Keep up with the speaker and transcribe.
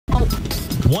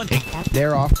1.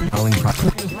 They're off.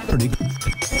 Pretty good.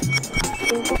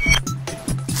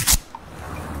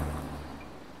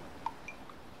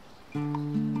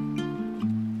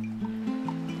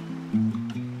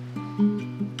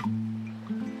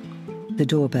 The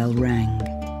doorbell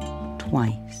rang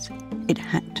twice. It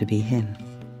had to be him.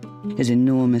 His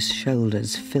enormous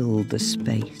shoulders filled the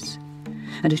space,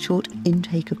 and a short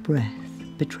intake of breath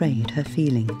betrayed her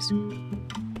feelings.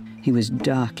 He was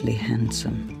darkly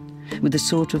handsome, with the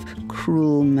sort of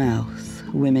cruel mouth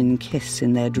women kiss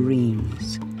in their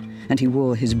dreams, and he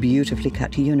wore his beautifully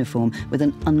cut uniform with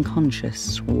an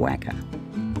unconscious swagger.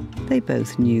 They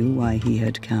both knew why he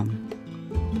had come.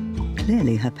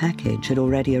 Clearly her package had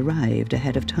already arrived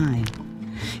ahead of time.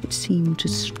 It seemed to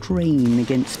strain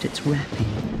against its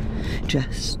wrapping,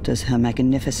 just as her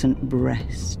magnificent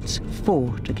breasts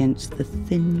fought against the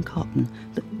thin cotton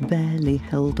that barely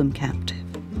held them captive.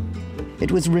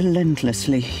 It was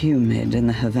relentlessly humid in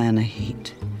the Havana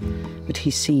heat, but he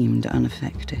seemed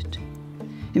unaffected,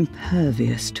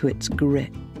 impervious to its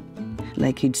grip,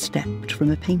 like he'd stepped from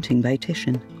a painting by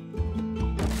Titian.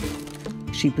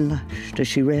 She blushed as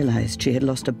she realized she had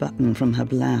lost a button from her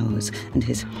blouse, and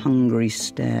his hungry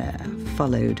stare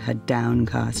followed her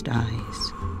downcast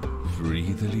eyes.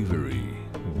 Free delivery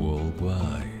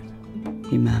worldwide,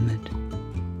 he murmured.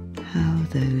 How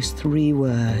those 3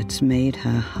 words made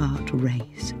her heart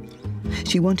race.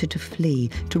 She wanted to flee,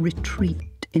 to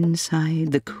retreat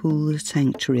inside the cool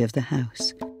sanctuary of the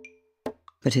house.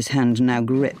 But his hand now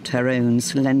gripped her own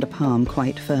slender palm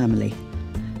quite firmly.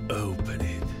 Open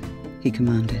it, he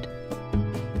commanded.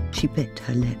 She bit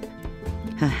her lip.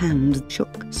 Her hand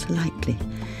shook slightly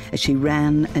as she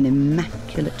ran an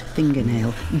immaculate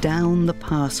fingernail down the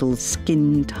parcel's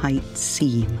skin-tight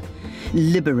seam,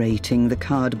 liberating the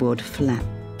cardboard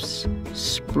flaps,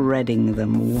 spreading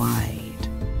them wide.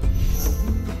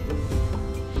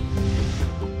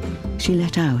 She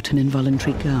let out an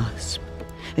involuntary gasp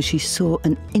as she saw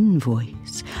an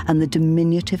invoice and the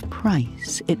diminutive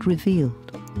price it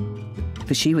revealed.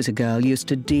 For she was a girl used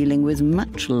to dealing with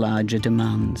much larger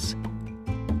demands.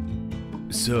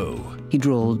 So, he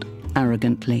drawled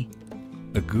arrogantly.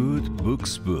 A good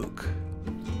book's book.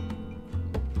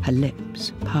 Her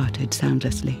lips parted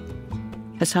soundlessly,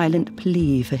 a silent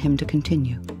plea for him to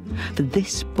continue. For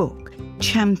this book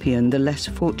championed the less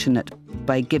fortunate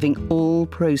by giving all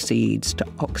proceeds to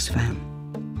Oxfam.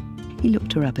 He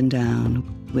looked her up and down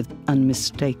with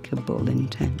unmistakable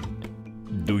intent.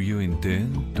 Do you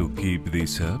intend to keep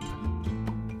this up?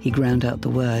 He ground out the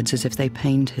words as if they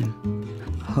pained him.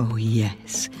 Oh,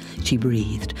 yes, she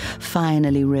breathed,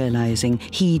 finally realizing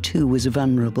he too was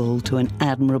vulnerable to an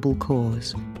admirable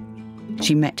cause.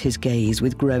 She met his gaze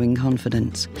with growing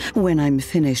confidence. When I'm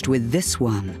finished with this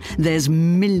one, there's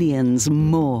millions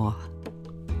more.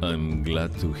 I'm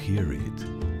glad to hear it,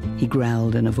 he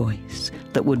growled in a voice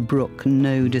that would brook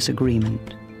no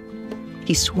disagreement.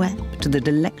 He swept the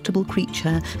delectable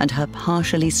creature and her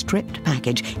partially stripped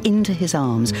package into his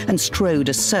arms and strode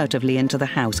assertively into the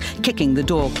house, kicking the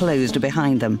door closed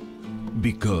behind them.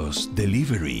 Because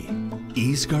delivery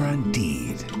is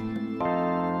guaranteed.